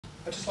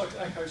I'd just like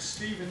to echo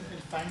Steve in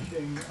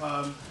thanking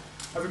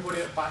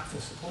everybody at BAC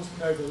for supporting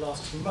me over the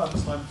last 2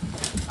 months.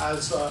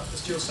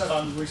 As Jill said,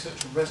 I'm a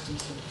researcher in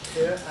residence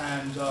here,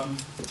 and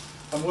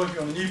I'm working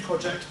on a new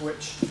project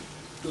which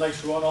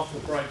later on after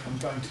the break I'm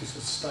going to sort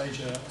of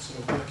stage a sort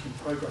of work in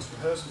progress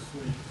rehearsal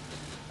for you.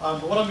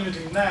 But what I'm going to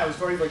do now is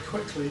very, very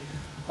quickly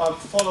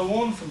follow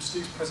on from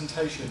Steve's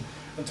presentation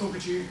and talk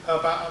to you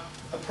about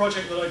a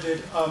project that I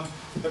did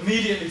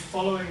immediately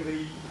following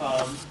the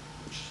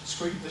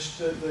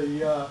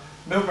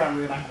Milgram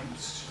reenactment.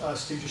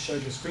 Steve just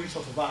showed you a screenshot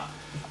of that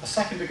a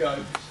second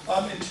ago,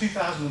 in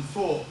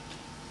 2004.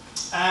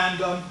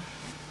 And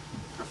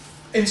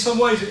in some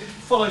ways it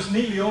follows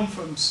neatly on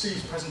from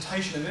Steve's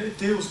presentation, and it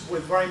deals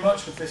with very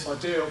much with this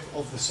idea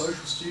of the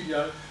social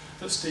studio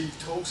that Steve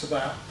talks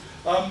about.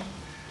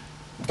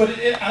 But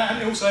it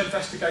also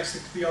investigates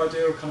the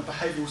idea of kind of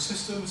behavioural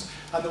systems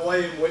and the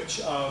way in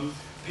which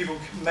people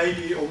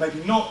maybe or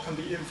maybe not can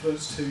be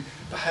influenced to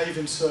behave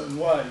in certain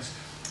ways.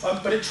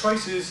 But it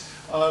traces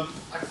a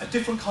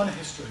different kind of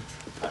history,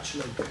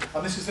 actually.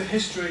 And this is the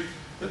history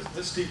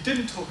that Steve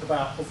didn't talk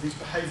about of these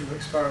behavioural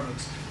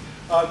experiments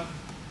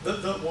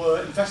that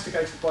were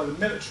investigated by the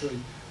military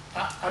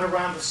at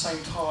around the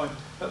same time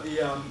that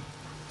the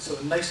sort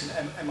of nascent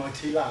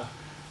MIT lab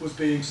was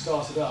being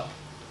started up.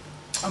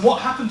 And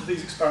what happened to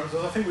these experiments,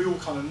 as I think we all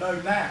kind of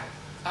know now,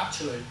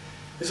 actually,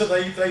 is that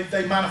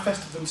they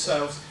manifested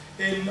themselves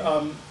in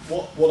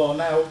what are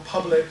now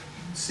public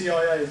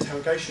CIA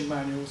interrogation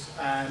manuals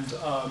and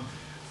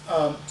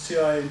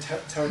CIA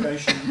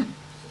interrogation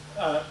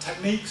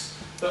techniques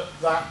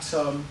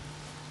that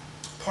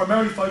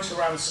primarily focus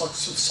around sort of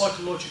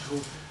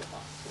psychological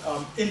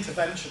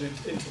intervention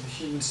into the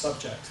human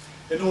subject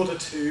in order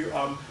to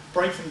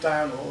break them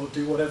down or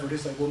do whatever it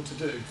is they want to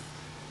do.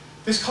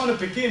 This kind of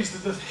begins,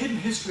 the hidden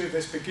history of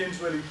this begins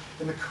really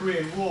in the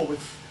Korean War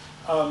with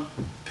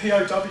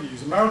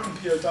POWs, American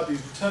POWs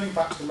returning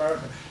back to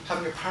America,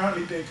 having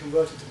apparently been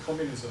converted to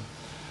communism.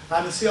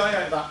 And the CIA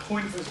at that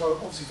point was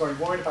obviously very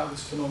worried about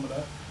this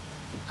phenomena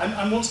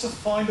and wants to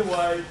find a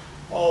way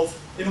of,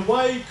 in a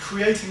way,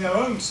 creating their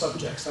own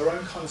subjects, their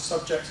own kind of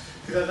subjects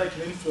who they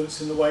can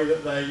influence in the way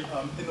that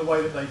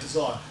they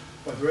desire,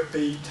 whether it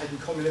be taking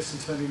communists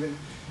and turning them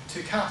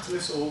into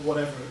capitalists or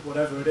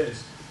whatever it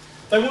is.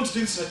 They want to do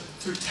this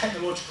through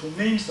technological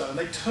means, though, and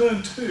they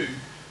turn to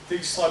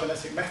these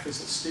cybernetic methods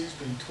that Steve's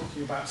been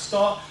talking about,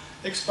 start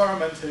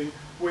experimenting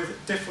with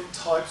different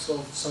types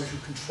of social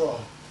control.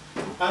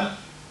 And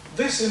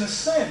this, in a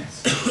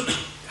sense,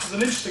 has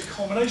an interesting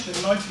culmination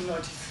in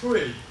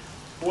 1993,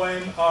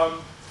 when a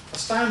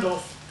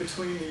standoff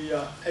between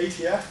the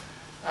ATF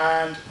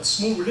and a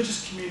small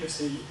religious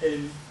community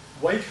in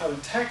Waco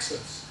in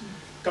Texas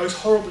goes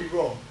horribly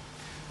wrong.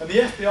 And the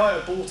FBI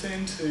are brought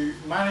in to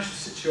manage the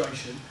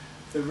situation.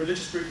 The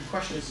religious group in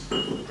question is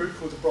a group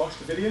called the Branch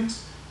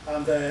Davidians,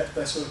 and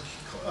their sort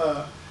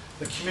of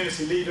the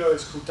community leader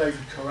is called David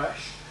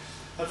Koresh.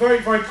 And very,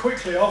 very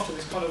quickly after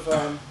this kind of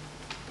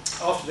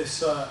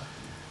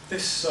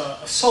this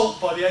assault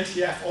by the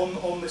ATF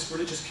on this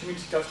religious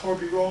community goes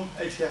horribly wrong.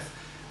 ATF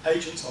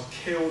agents are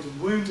killed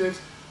and wounded,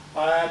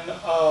 and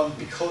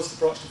because the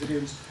Branch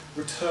Davidians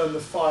return the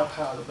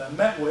firepower that they're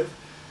met with,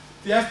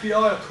 the FBI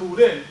are called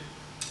in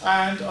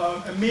and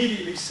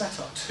immediately set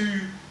up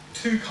two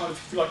kind of,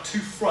 if you like, two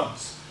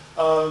fronts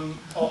on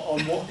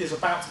what is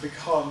about to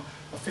become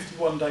a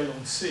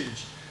 51-day-long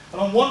siege. And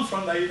on one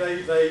front, they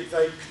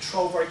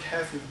control very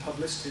carefully the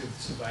publicity of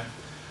this event.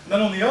 And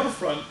then on the other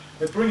front,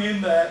 they bring in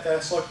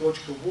their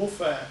psychological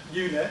warfare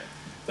unit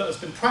that has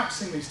been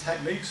practicing these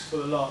techniques for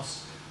the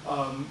last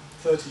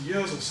 30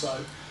 years or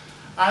so.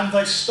 And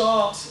they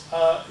start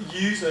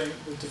using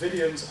the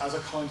Davidians as a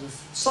kind of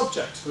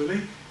subject,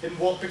 really, in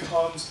what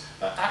becomes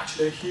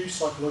actually a huge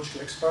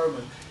psychological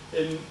experiment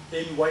in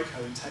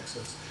Waco in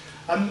Texas.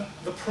 And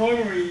the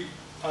primary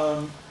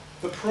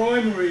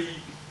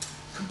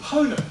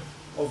component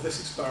of this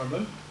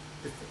experiment,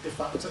 if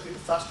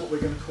that's what we're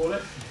going to call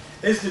it,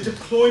 is the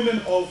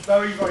deployment of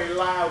very, very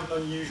loud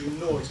and unusual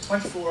noise,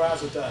 24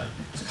 hours a day.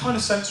 It's a kind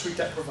of sensory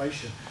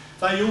deprivation.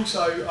 They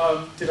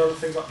also did other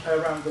things like play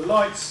around with the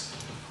lights,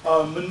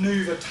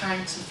 manoeuvre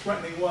tanks in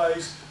threatening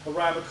ways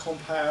around the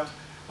compound,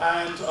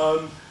 and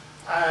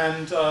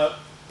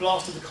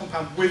blasted the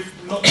compound with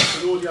not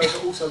just with audio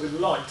but also with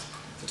light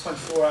for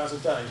 24 hours a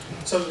day.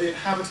 So that the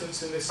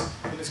inhabitants in this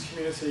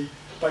community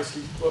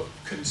basically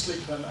couldn't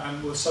sleep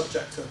and were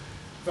subject to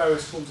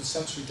various forms of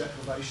sensory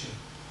deprivation.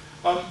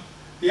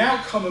 The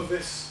outcome of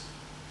this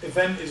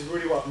event is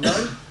really well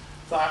known,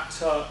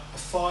 that a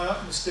fire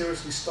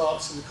mysteriously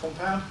starts in the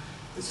compound.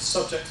 It's the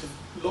subject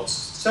of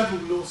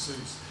several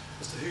lawsuits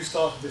as to who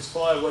started this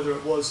fire, whether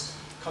it was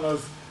kind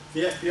of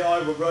the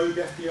FBI, were rogue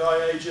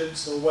FBI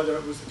agents, or whether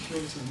it was the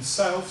community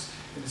themselves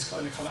in this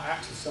kind of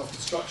act of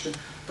self-destruction.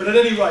 But at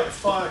any rate, a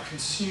fire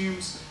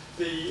consumes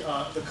the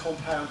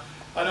compound,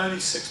 and only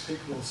 6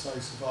 people or so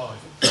survive.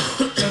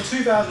 So in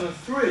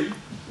 2003,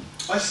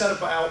 I set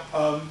about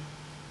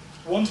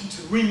wanting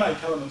to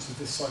remake elements of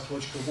this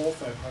psychological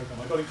warfare program.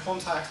 I got in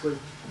contact with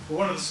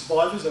one of the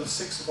survivors. There were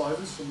 6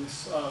 survivors from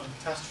this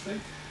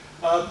catastrophe.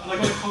 And I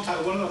got in contact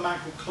with one of them, a man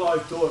called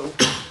Clive Doyle,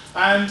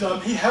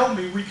 and he helped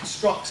me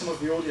reconstruct some of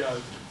the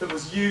audio that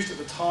was used at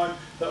the time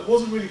that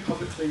wasn't really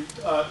publicly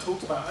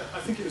talked about.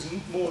 I think it was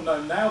more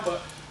known now,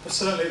 but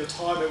certainly at the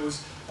time it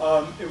was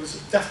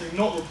definitely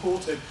not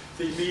reported.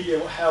 The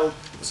media held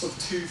sort of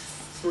 2,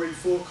 3,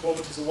 4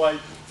 kilometres away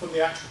from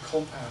the actual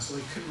compound, so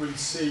they couldn't really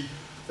see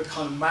the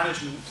kind of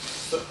management,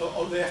 the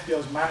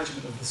FBI's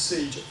management of the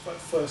siege at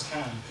first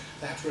hand.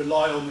 They had to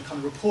rely on the kind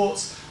of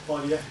reports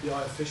by the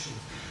FBI officials.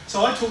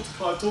 So I talked to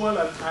Clive Doyle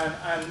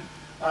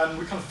and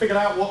we kind of figured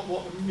out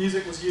what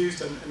music was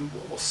used and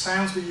what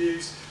sounds were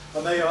used.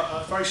 And they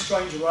are a very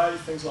strange array,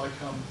 things like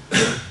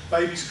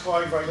babies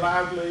crying very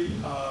loudly,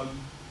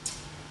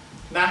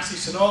 Nancy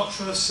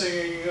Sinatra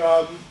singing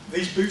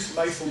These Boots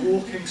Are Made for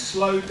Walking,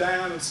 slowed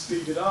down and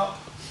speeded up.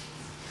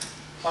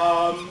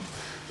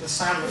 The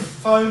sound of a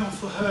phone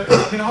off the hook.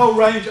 I mean, a whole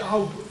range, a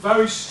whole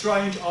very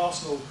strange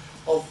arsenal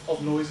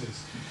of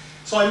noises.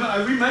 So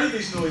I remade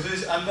these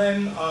noises and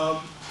then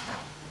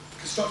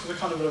constructed a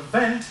kind of an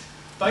event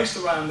based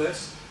around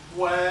this,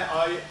 where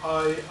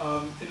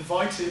I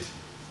invited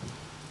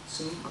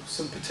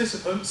some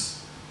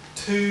participants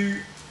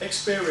to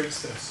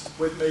experience this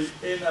with me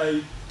in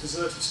a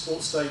deserted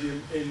sports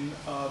stadium in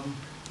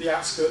the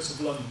outskirts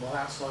of London, well,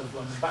 outside of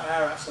London, about an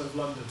hour outside of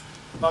London,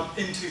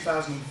 in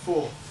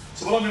 2004.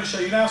 So what I'm going to show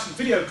you now are some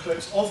video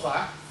clips of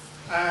that,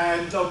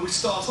 and we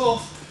start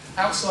off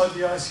outside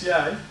the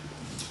ICA,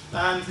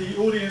 and the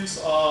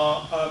audience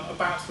are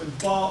about to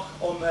embark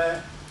on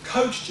their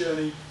coach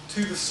journey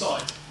to the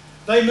site.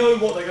 They know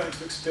what they're going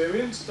to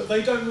experience, but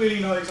they don't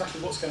really know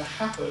exactly what's going to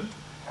happen,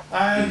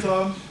 and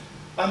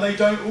they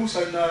don't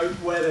also know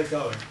where they're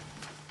going.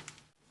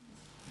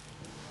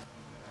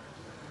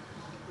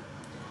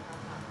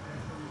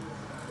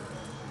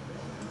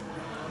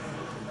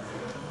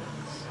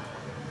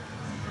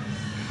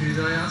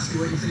 Did I ask you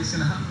what you think is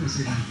going to happen this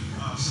evening?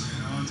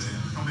 Absolutely no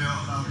idea. Probably a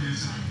lot of loud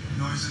music,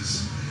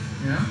 noises.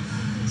 Yeah?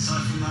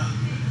 Aside from that,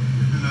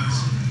 who knows?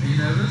 Are you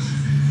nervous?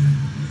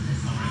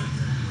 Not really.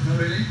 Not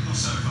really? Not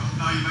so far.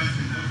 Now you make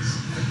me nervous.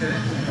 Okay.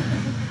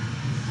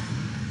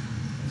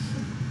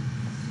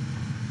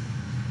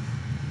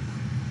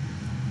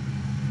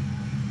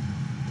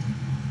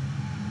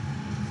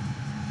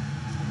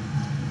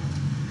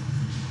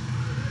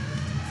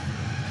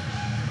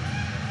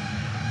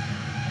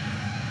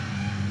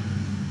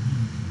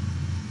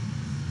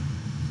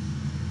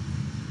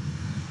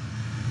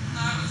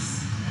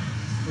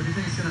 What do you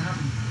think is going to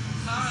happen?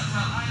 Clara,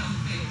 well, I don't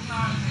think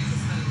Clara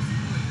thinks that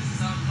this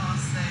is our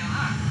last day on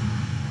Earth.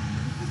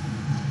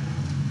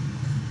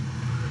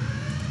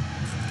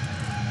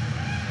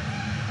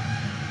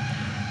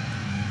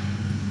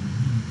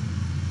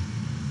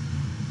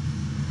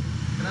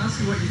 Can I ask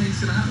you what you think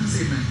is going to happen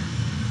this evening?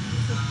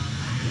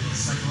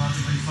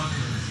 Psychologically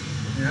fucking with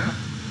it. Yeah?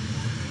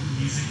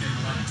 Music and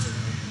light.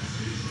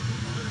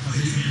 I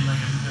think you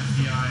like an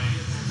FBI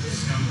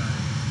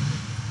scumbag.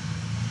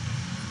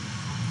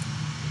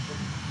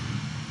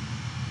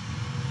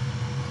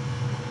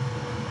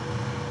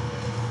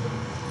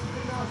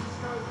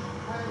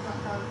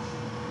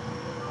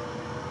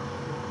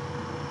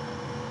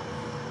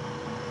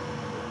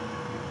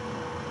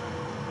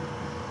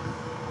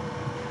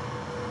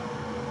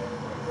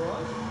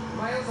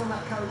 Males on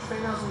that coach,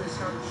 females on this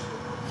coach.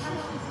 How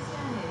long is this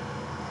journey?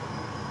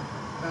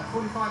 About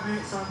 45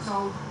 minutes, I'm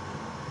told.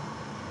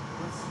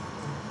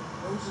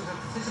 Rules to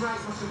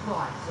participate must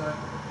apply, so.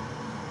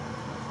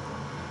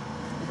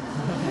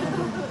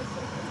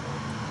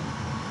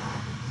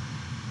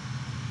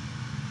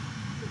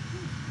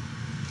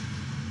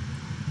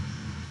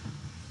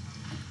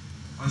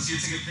 Can I see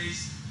your ticket,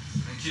 please?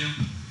 Thank you.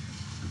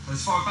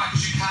 As far back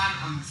as you can,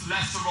 and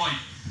left to right.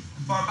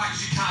 As far back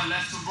as you can,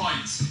 left to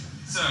right.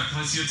 Sir,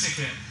 can I see your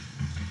ticket?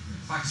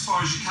 Back as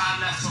far as you can,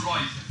 left to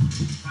right.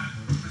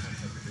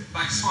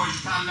 Back as far as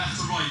you can,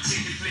 left to right.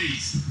 Ticket,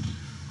 please.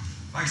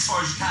 Back as far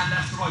as you can,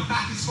 left to right.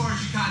 Back as far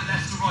as you can,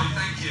 left to right.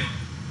 Thank you.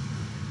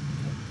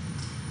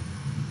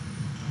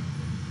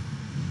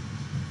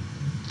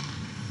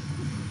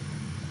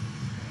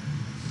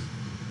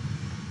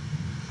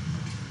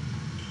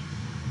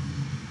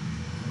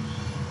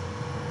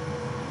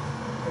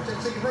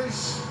 Ticket,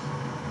 please.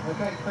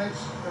 Okay, thanks.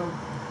 Go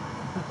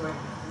on.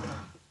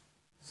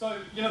 So,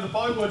 you know, the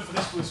byword for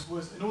this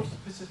was in order to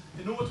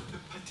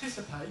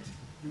participate,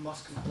 you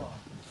must comply.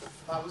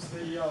 That was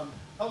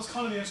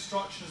kind of the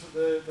instructions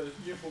that the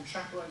uniformed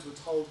chaperones were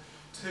told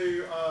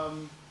to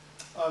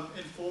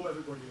inform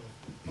everybody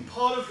of. And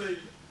part of the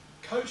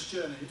coach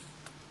journey,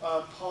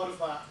 part of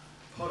that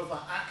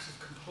act of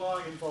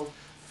complying involved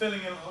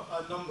filling in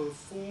a number of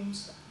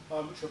forms,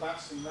 which we're about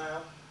to see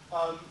now,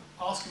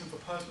 asking them for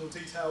personal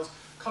details,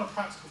 kind of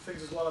practical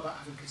things as well about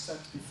having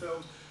consent to be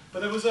filmed.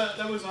 But I was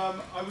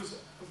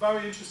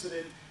very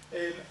interested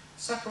in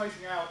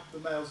separating out the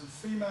males and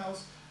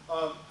females,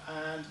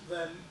 and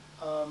then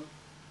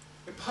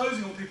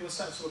imposing on people a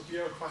set of sort of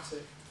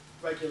bureaucratic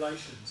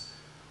regulations.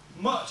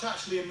 much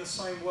actually in the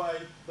same way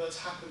that's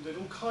happened in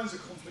all kinds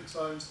of conflict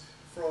zones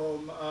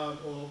from,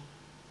 or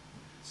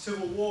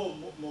Civil War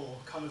more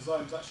kind of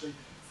zones actually,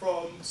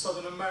 from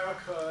Southern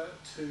America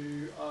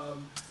to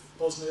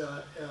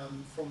Bosnia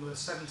from the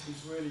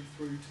 70s really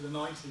through to the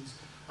 90s,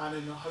 and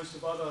in a host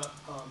of other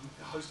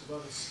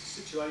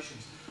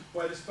situations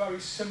where this very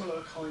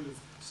similar kind of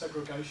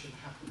segregation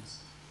happens.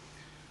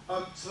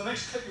 So the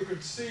next clip you're going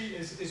to see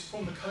is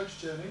from the coach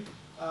journey.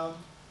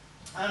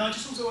 And I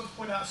just also want to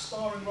point out a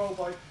starring role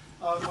by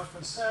my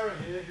friend Sarah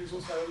here, who's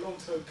also a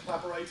long-term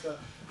collaborator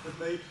with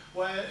me,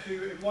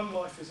 who in one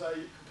life is a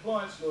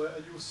compliance lawyer,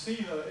 and you will see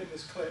her in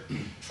this clip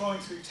trying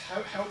to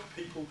help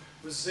people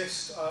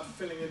resist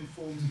filling in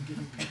forms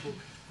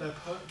and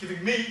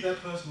giving me their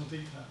personal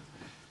details.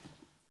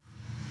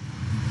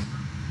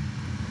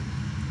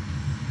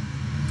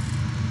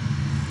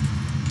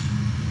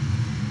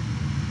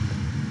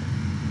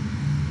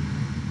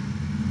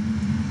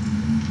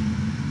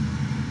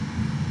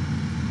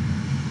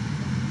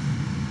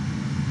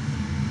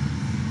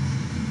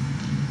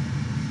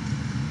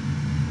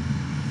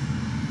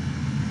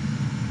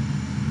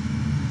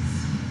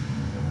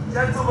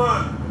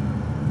 Gentlemen,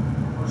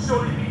 will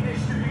shortly be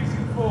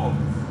distributing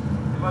forms.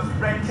 They must be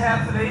read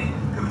carefully,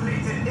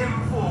 completed in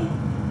full,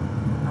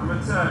 and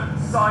returned,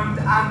 signed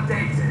and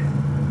dated.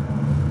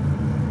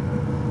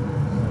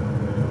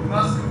 You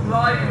must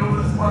comply in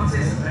order to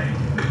participate.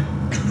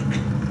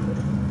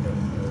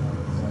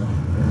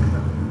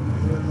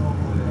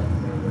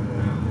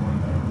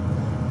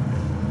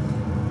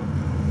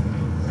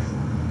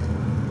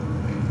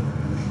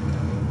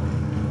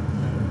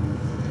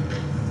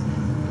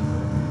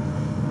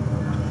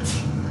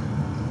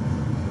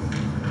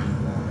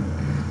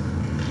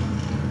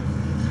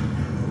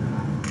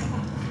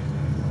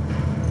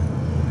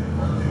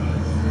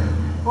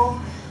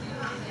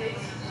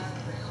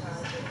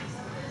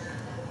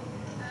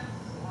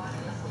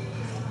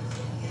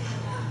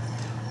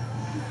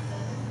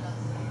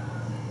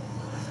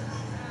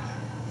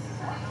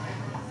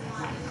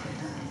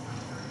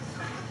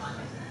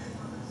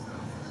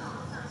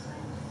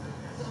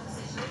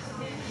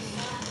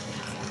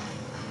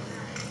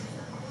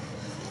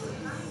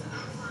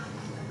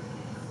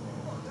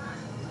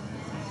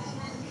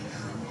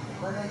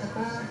 No date of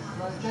birth,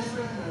 no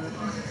gender, no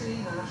ethnicity,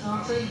 no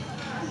nationality.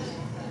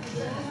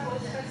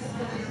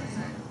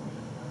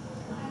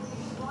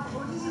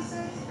 What did you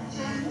say?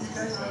 Gender,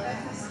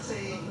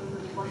 ethnicity.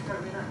 What you go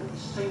reenactment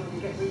team when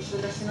you reach the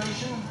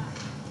destination?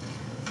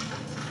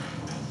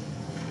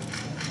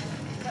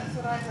 That's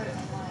what I wrote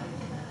online.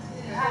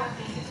 You haven't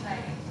been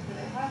explained, but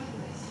it hasn't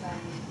been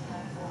explained,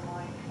 therefore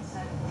my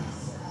consent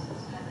was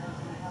dependent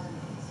on how it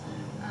is.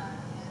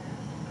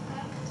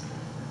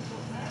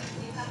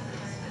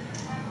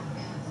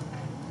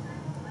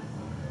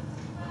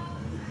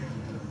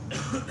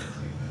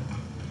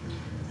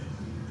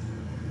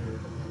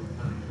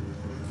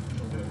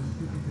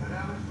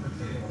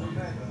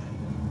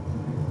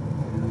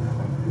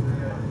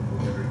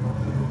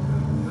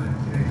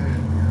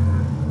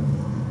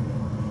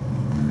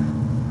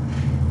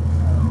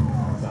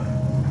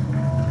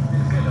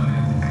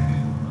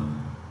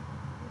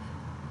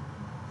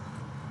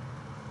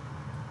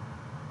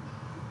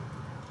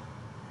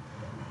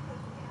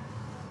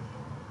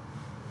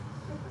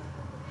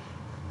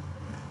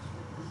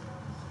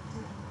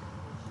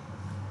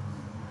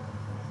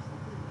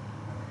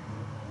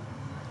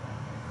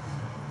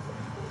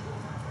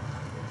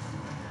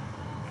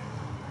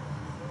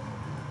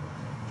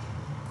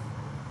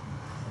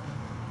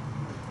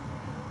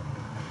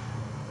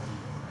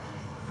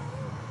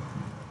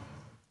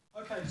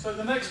 Okay, so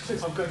the next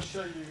clip I'm going to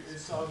show you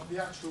is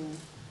the actual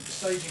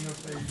staging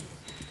of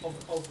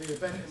the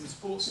event in the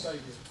sports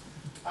stadium.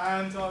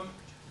 And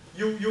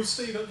you'll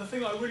see that the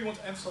thing I really want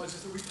to emphasise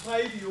is that we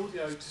play the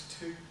audio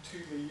to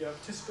the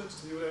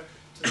participants, to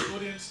the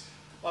audience,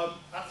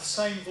 at the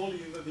same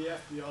volume that the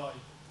FBI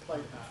played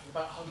at,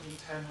 about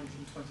 110,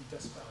 120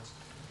 decibels,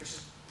 which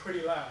is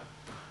pretty loud.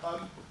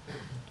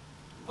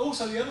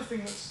 Also, the other thing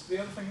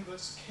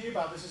that's key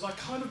about this is I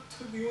kind of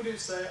took the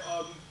audience there,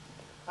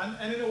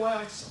 and in a way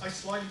I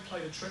slightly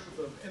played a trick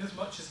with them, in as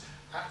much as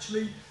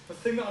actually the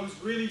thing that I was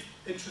really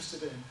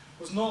interested in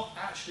was not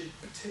actually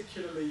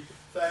particularly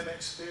them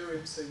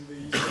experiencing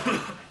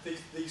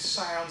these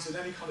sounds in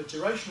any kind of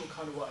durational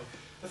kind of way.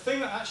 The thing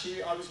that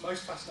actually I was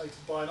most fascinated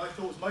by, and I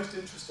thought was most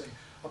interesting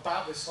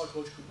about this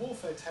psychological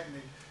warfare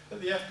technique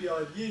that the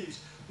FBI had used,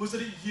 was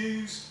that it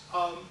used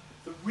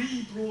the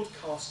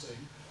rebroadcasting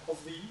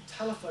of the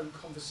telephone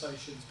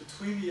conversations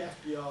between the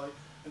FBI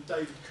and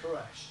David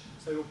Koresh.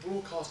 So they were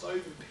broadcast over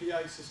the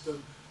PA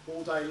system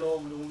all day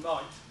long and all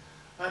night.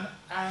 And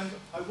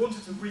I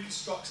wanted to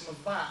reconstruct some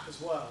of that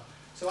as well.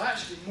 So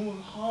actually more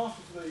than half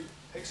of the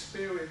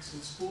experience in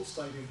the sports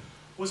stadium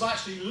was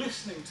actually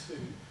listening to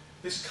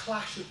this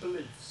clash of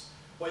beliefs,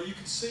 where you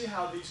can see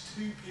how these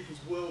two people's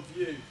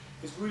worldview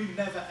is really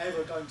never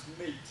ever going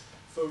to meet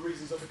for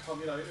reasons that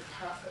become,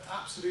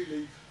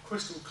 absolutely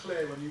crystal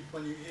clear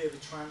when you hear the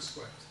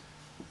transcript.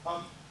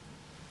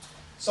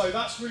 So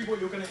that's really what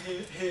you're going to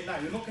hear now.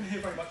 You're not going to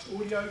hear very much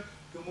audio.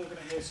 you're more going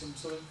to hear some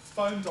sort of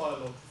phone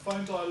dialogue.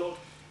 Phone dialogue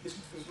is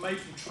made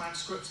from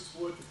transcripts, it's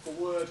word for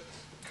word.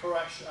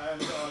 Koresh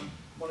and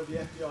one of the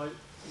FBI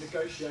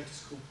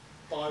negotiators called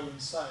Byron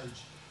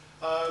Sage.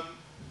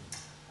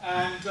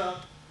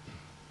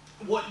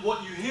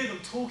 What you hear them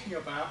talking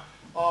about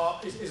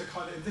is a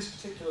kind of, in this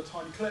particular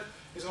tiny clip,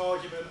 is an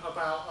argument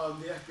about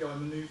the FBI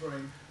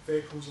manoeuvring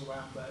vehicles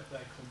around their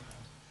compound.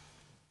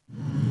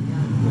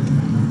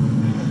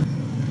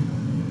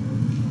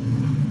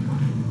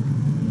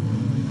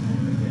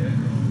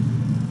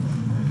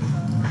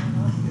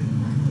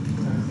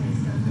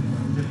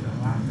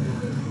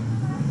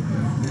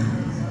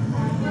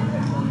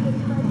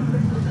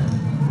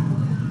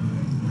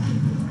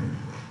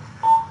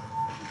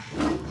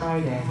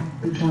 Friday,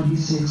 the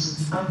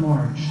 26th of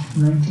March,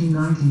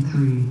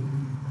 1993.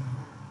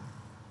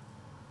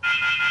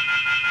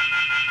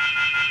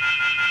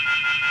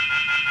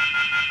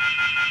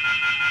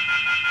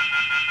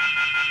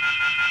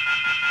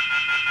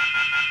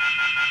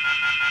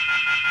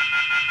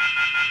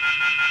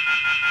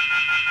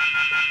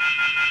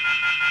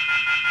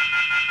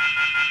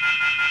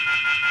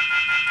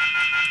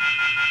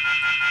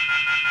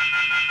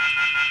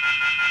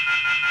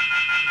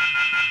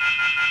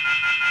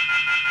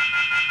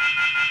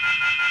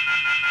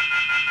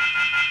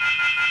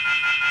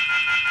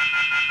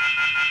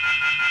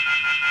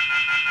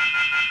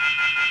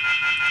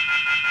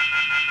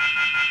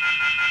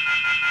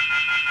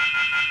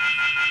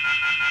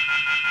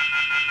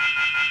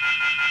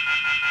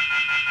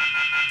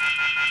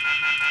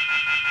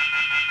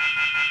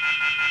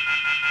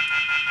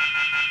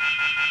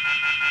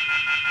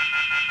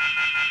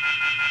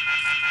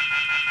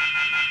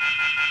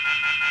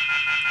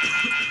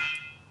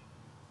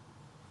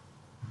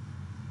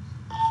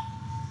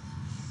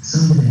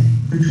 Sunday,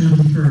 the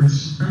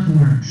 21st of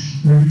March,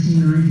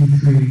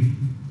 1993.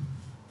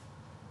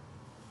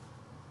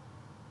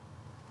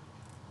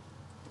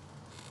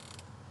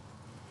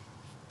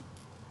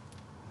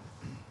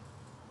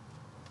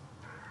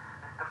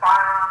 Mr.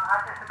 Byron, I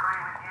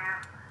disagree with you.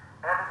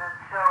 Evidence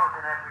shows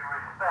in every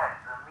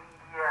respect. The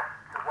media,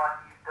 to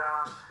what you've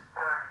done,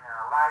 turning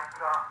our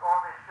lights off, all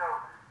this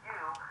shows is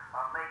you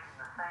are making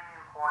the same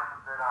point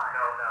that I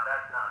am. No,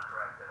 that's not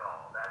correct at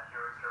all. That's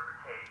your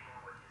interpretation,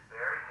 which is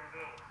very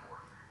convenient for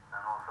you.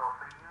 And also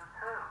for you,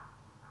 too.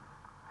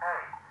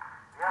 Hey,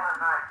 the other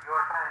night your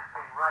tank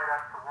came right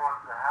up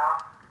towards the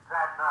house. Is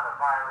that not a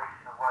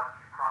violation of what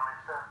you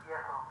promised us,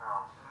 yes or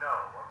no? No,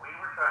 what we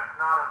were trying It's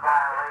not a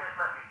violation. Just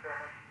let me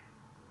finish.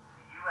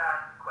 You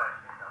asked the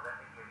question, now let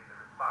me give you the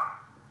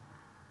response.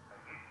 Now,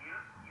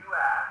 you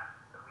asked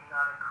that we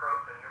not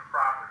encroach on your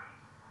property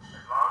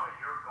as long as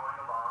you're going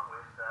along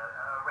with an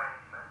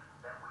arrangement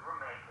that we were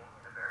making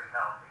in a very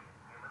healthy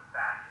human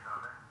fashion on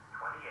the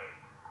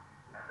 28th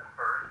and the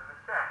 1st and the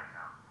 2nd.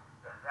 Now,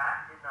 that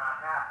did not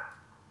happen.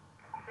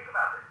 Can you think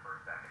about this for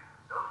a second?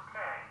 Those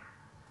tanks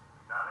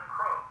did not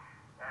encroach,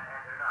 and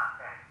they're not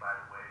tanks, by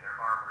the way, they're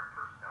armored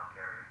personnel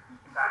carriers.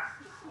 In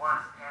fact,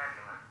 one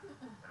ambulance,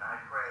 and I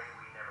pray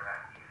we never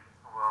have to use it.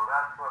 Well,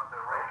 that's what the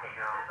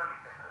radio, Let me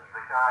finish.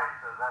 the guy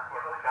says, that's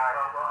what the guy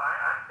says. Well,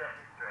 I'm setting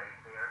it straight.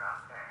 They are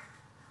not tanks.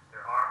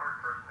 They're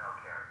armored personnel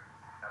carriers.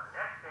 Now, the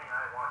next thing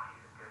I want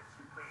you to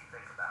please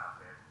think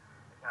about this.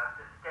 Now,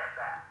 just step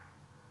back.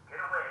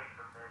 Get away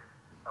from this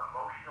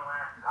emotional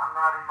aspect. I'm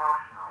not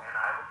emotional. And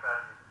I will try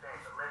to do the same.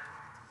 But listen,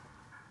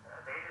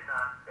 they did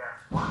not step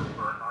 1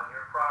 foot on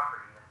your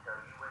property until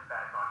you went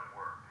back on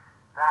your work.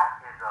 That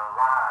is a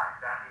lie.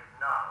 That is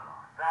not a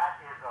lie.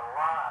 That is a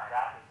lie.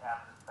 That is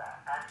absolute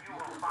fact. And you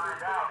will find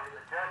out in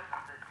the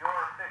judgment that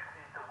you're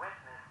fixing to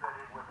witness that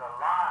it was a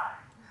lie.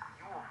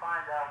 You will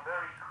find out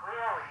very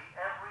clearly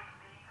every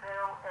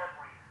detail,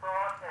 every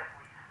thought,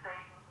 every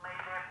statement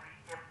made, every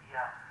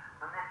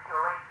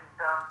manipulation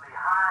done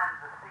behind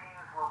the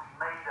scenes will be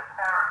made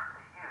apparent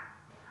to you.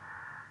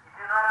 You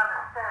do not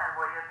understand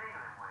what you're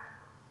dealing with.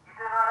 You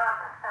do not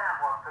understand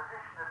what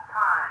position of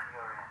time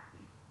you're in.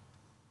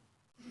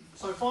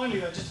 So finally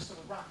then, just to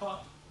sort of wrap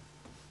up,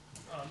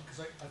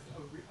 because I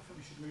think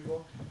we should move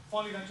on.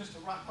 Finally then, just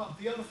to wrap up,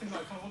 the other thing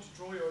that I kind of want to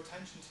draw your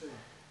attention to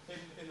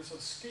in the sort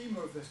of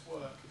schema of this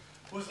work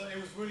was that it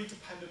was really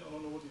dependent on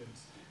an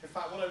audience. In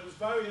fact, what I was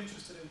very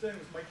interested in doing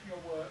was making a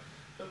work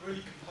that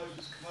really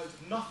was composed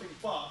of nothing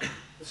but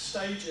the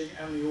staging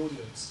and the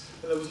audience.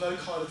 That there was no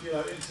kind of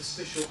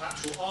interstitial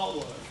actual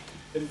artwork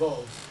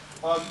involved.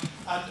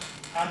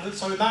 And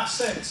so in that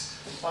sense,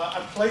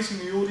 I'm placing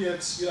the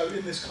audience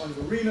in this kind of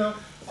arena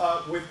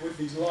with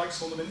these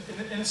lights on them.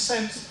 In a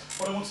sense,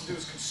 what I want to do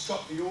is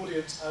construct the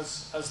audience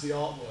as the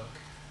artwork,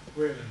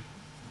 really.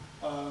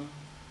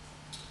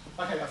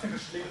 Okay, I think I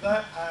should leave it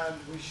there, and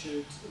we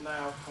should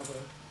now have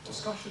a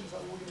discussion. Is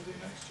that what we're going to do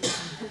next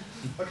year?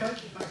 Okay,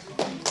 thanks a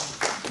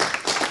lot.